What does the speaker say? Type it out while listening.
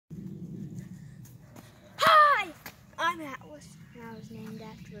I'm Atlas, and I was named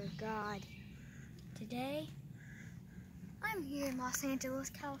after a god. Today, I'm here in Los Angeles,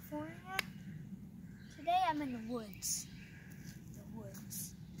 California. Today I'm in the woods. The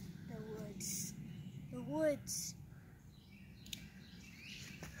woods. The woods. The woods.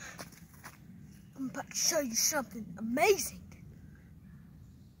 I'm about to show you something amazing.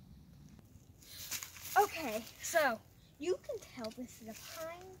 Okay, so you can tell this is a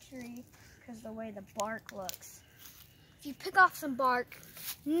pine tree because of the way the bark looks. If you pick off some bark,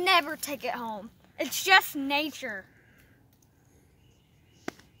 never take it home. It's just nature.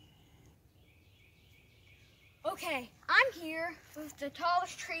 Okay, I'm here with the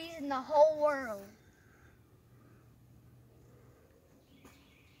tallest trees in the whole world.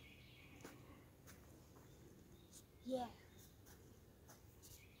 Yeah.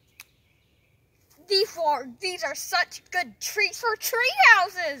 These are such good trees for tree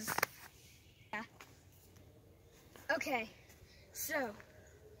houses. Yeah. Okay, so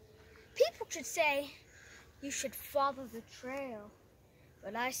people should say you should follow the trail,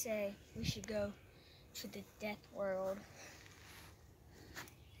 but I say we should go to the death world.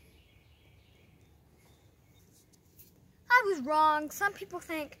 I was wrong. Some people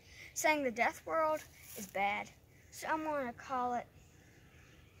think saying the death world is bad, so I'm gonna call it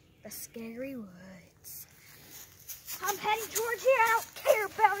the scary woods. I'm heading towards here. I don't care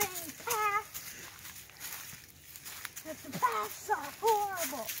about any paths. The paths are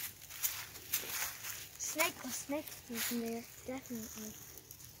horrible. Snake is in there, definitely.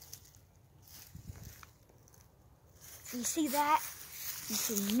 So you see that? You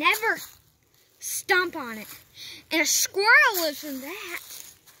should never stomp on it. And a squirrel lives in that.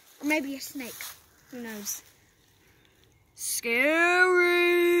 Or maybe a snake. Who knows? Scary.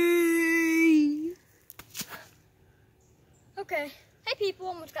 Okay. Hey people,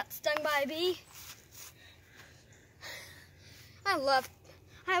 almost got stung by a bee. I love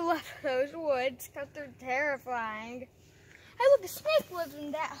those woods because they're terrifying. Hey look, a snake lives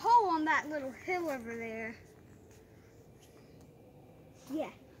in that hole on that little hill over there.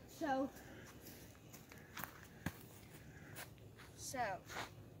 Yeah, so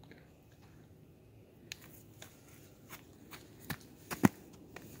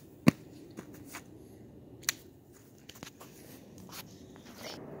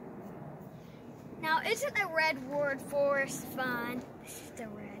now isn't the redwood forest fun? This is the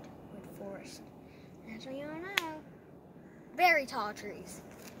redwood forest. As we all know, very tall trees.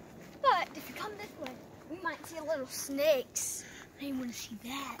 But if you come this way, we might see little snakes. I didn't want to see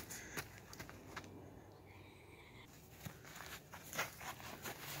that.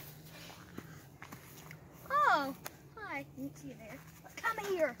 Oh, hi, didn't see you there. But come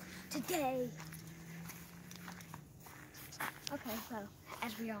here today. Okay, so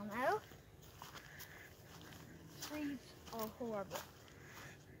as we all know, trees are horrible.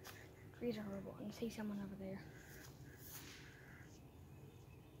 Trees are horrible. I can see someone over there.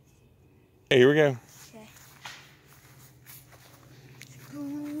 Hey, here we go. Okay.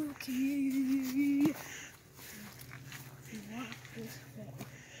 Spooky. Walk this way.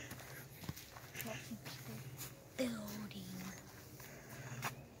 Building.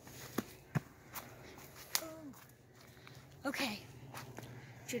 Oh. Okay.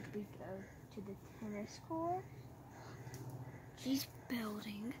 Should we go to the tennis court? She's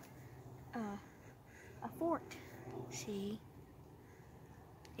building a fort. See?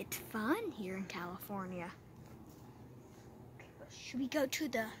 It's fun here in California. Okay, but should we go to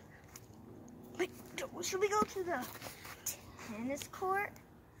the tennis court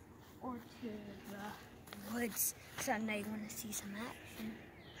or to the woods? Sunday, want to see some action.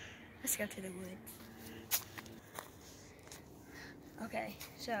 Let's go to the woods. Okay,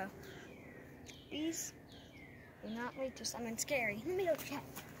 so these do not lead to something scary. Let me go check.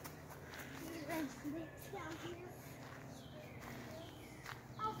 Down here.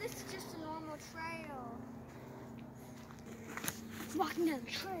 Oh, this is just a normal trail. Walking down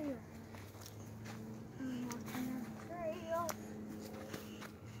the trail. I'm walking down the trail.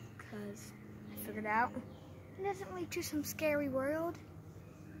 Because I figured out it doesn't lead to some scary world.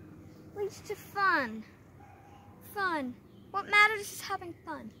 It leads to fun. Fun. What matters is having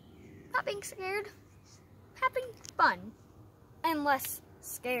fun. Not being scared. Having fun. Unless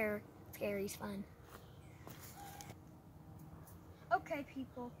scary's fun. Okay,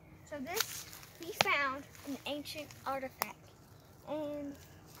 people, so this, we found an ancient artifact, and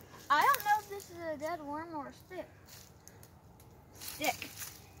I don't know if this is a dead worm or a stick,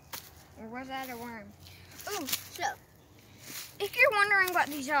 or was that a worm? Oh, so, if you're wondering what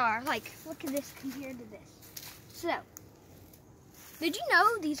these are, like, look at this compared to this. So, Did you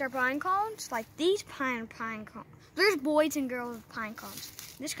know these are pine cones? Like these pine cones. There's boys and girls with pine cones.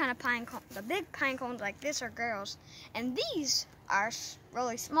 This kind of pine cone, the big pine cones like this are girls. And these are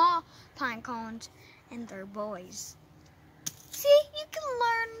really small pine cones and they're boys. See, you can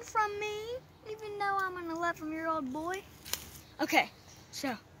learn from me, even though I'm an 11-year-old boy. Okay,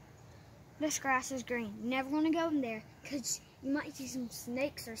 so this grass is green. You never want to go in there because you might see some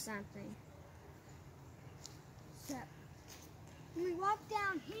snakes or something. So, when we walk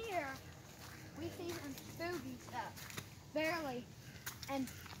down here, we see some spooky stuff. Barely. And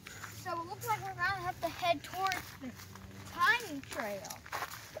so it looks like we're going to have to head towards the tiny trail.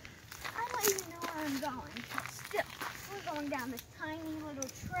 I don't even know where I'm going, but still, we're going down this tiny little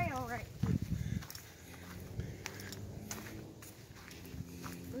trail right here.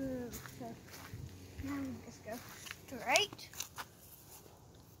 Ooh, so now we just go straight.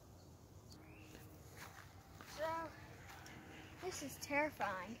 So, this is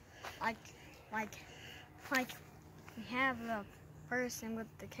terrifying. Like we have the person with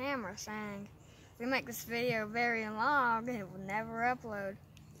the camera saying, if we make this video very long, it will never upload.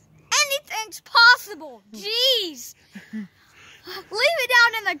 Anything's possible. Jeez. Leave it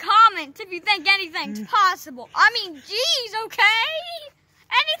down in the comments if you think anything's possible. I mean, jeez, okay?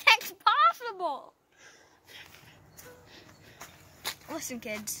 Anything's possible. Listen,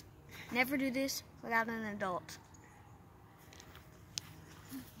 kids, never do this without an adult.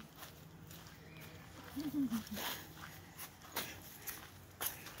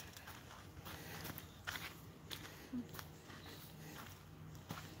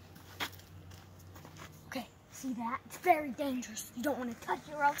 Okay, see that? It's very dangerous. You don't want to touch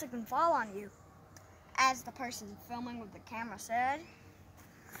it or else it can fall on you. As the person filming with the camera said,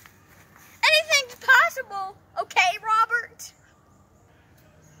 anything's possible. Okay, Robert?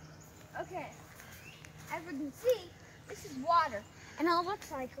 Okay, as we can see, this is water. And it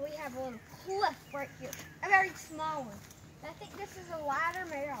looks like we have a little cliff right here, a very small one. I think this is a ladder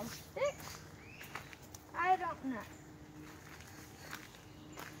made out of sticks. I don't know.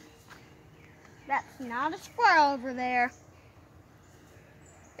 That's not a squirrel over there.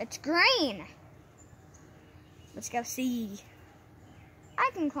 It's green. Let's go see. I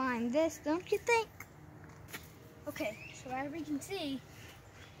can climb this, don't you think? Okay, so as we can see,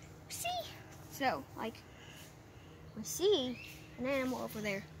 so like we see an animal over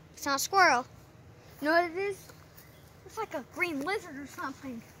there. It's not a squirrel. You know what it is? It's like a green lizard or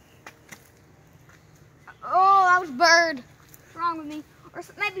something. Oh, that was a bird. What's wrong with me? Or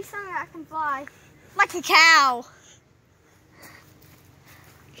maybe something that can fly. Like a cow.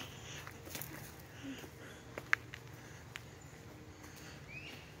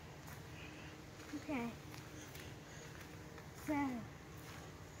 Okay. So,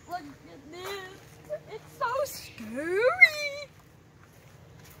 look at this. It's so scary.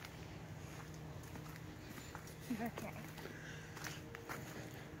 Okay.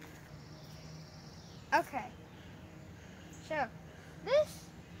 Okay. So, this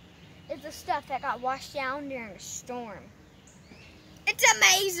is the stuff that got washed down during a storm. It's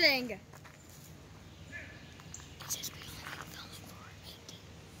amazing.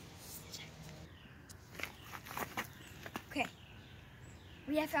 Okay.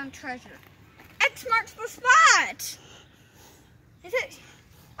 We have found treasure. X marks the spot. Is it?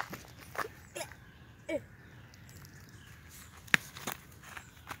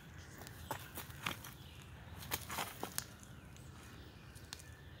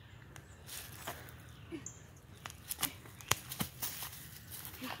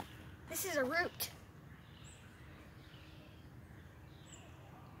 This is a root.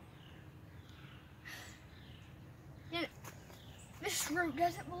 This root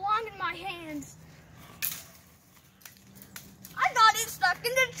doesn't belong in my hands. I got it stuck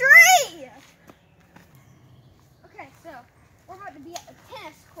in the tree. Okay, so we're about to be at the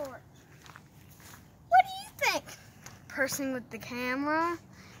tennis court. What do you think? Person with the camera.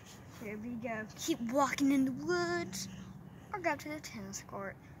 Here we go. Keep walking in the woods or go to the tennis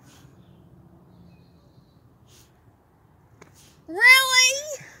court.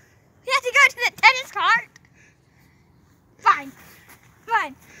 Really? We have to go to the tennis court? Fine.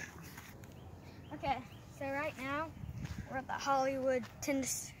 Fine. Okay, so right now we're at the Hollywood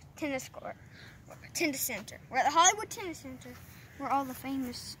tennis court. Tennis center. We're at the Hollywood Tennis Center where all the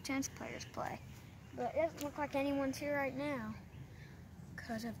famous tennis players play. But it doesn't look like anyone's here right now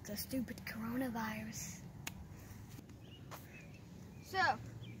because of the stupid coronavirus. So,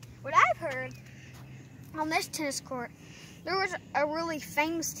 what I've heard on this tennis court, there was a really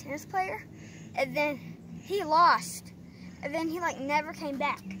famous tennis player, and then he lost, and then he like never came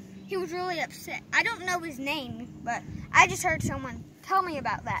back. He was really upset. I don't know his name, but I just heard someone tell me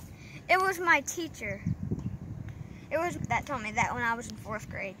about that. It was my teacher. It was that told me that when I was in 4th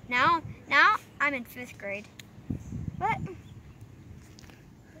grade. Now I'm in 5th grade. But the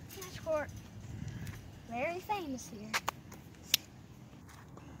tennis court, very famous here.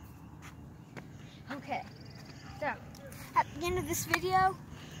 Okay, so at the end of this video,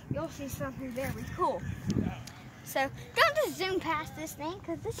 you'll see something very cool. So don't just zoom past this thing,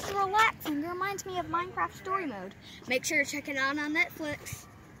 because this is relaxing. It reminds me of Minecraft Story Mode. Make sure to check it out on Netflix.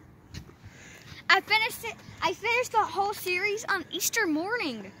 I finished the whole series on Easter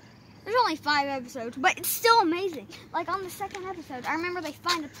morning. There's only 5 episodes, but it's still amazing. Like on the 2nd episode, I remember they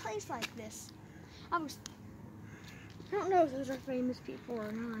find a place like this. I don't know if those are famous people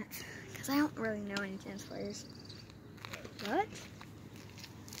or not, because I don't really know any tennis players. But,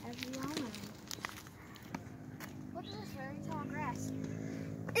 as we all know, look at this very tall grass.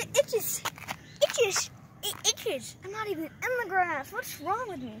 It itches. I'm not even in the grass. What's wrong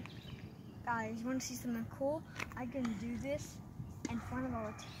with me? Guys, you want to see something cool? I can do this in front of all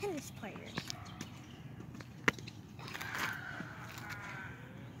the tennis players.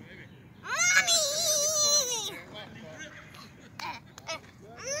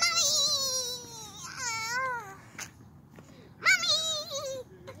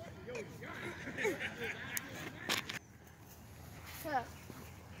 So,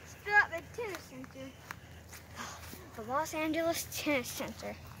 still at the tennis center, the Los Angeles Tennis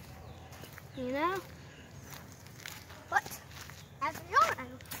Center. You know? But, as we all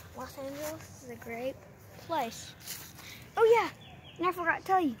know, Los Angeles is a great place. Oh yeah, and I forgot to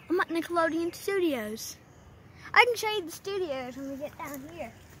tell you, I'm at Nickelodeon Studios. I can show you the studios when we get down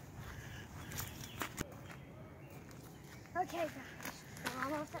here. Okay guys, we're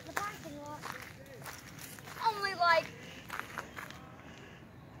almost at the parking lot. Only like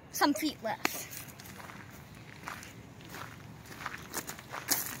some feet left.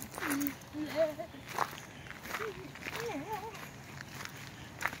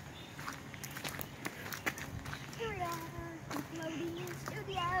 Here we are, Nickelodeon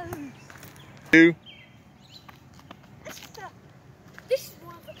Studios. This is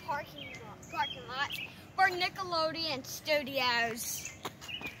one of the parking lots for Nickelodeon Studios.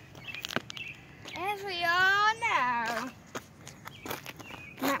 As we all know,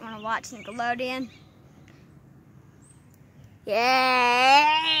 you might want to watch Nickelodeon.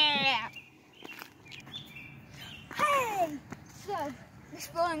 Yeah! Hey! So, this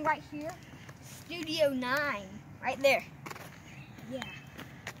building right here, Studio 9, right there. Yeah.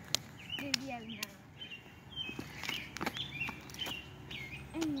 Studio 9.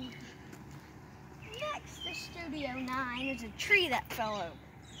 And next to Studio 9 is a tree that fell over.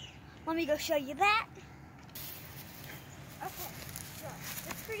 Let me go show you that. Okay, so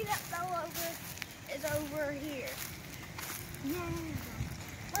the tree that fell over is over here. Now,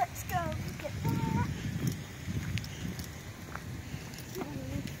 let's go get that.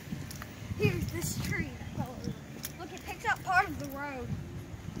 Here's this tree that fell over. Look, it picks up part of the road.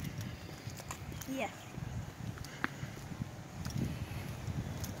 Yes.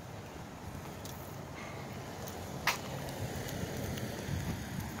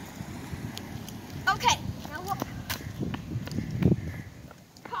 Okay, now look.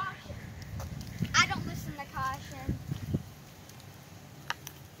 Caution. I don't listen to caution.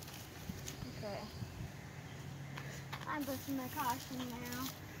 Okay. I'm listening to caution now.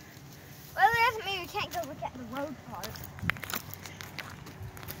 Well, that doesn't mean we can't go look at the road part.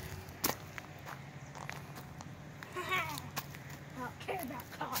 I don't care about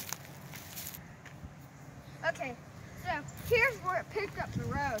caution. Okay, so here's where it picked up the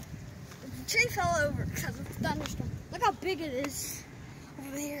road. The tree fell over because of the thunderstorm. Look how big it is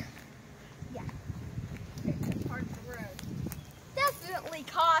over there. Yeah, it's a part of the road. Definitely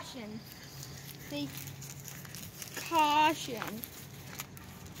caution. See, caution.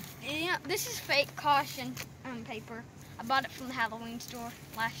 You know, this is fake caution paper. I bought it from the Halloween store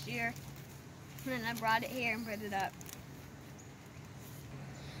last year, and then I brought it here and put it up.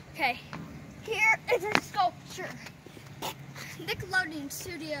 Okay, here is a sculpture. Nickelodeon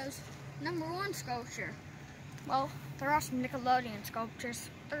Studios #1 sculpture. Well, there are some Nickelodeon sculptures.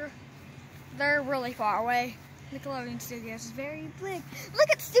 They're really far away. Nickelodeon Studios is very big. Look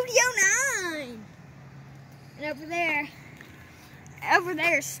at Studio 9! And over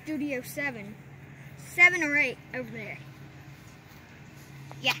there is Studio 7. 7 or 8 over there.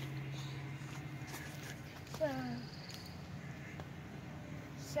 Yeah.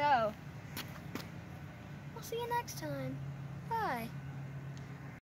 So, I'll see you next time. Bye.